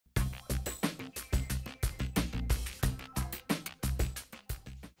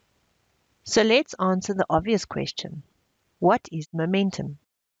So let's answer the obvious question. What is momentum?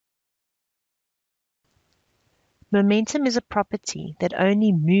 Momentum is a property that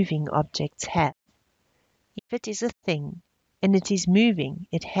only moving objects have. If it is a thing and it is moving,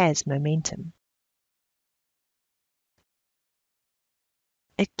 it has momentum.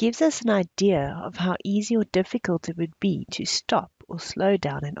 It gives us an idea of how easy or difficult it would be to stop or slow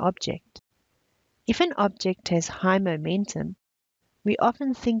down an object. If an object has high momentum, we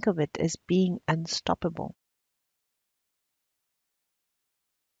often think of it as being unstoppable.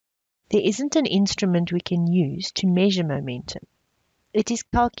 There isn't an instrument we can use to measure momentum. It is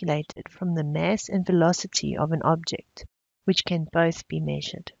calculated from the mass and velocity of an object, which can both be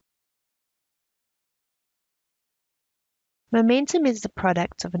measured. Momentum is the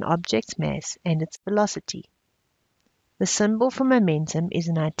product of an object's mass and its velocity. The symbol for momentum is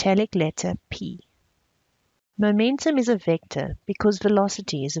an italic letter P. Momentum is a vector because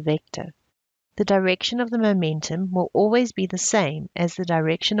velocity is a vector. The direction of the momentum will always be the same as the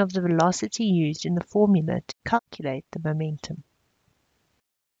direction of the velocity used in the formula to calculate the momentum.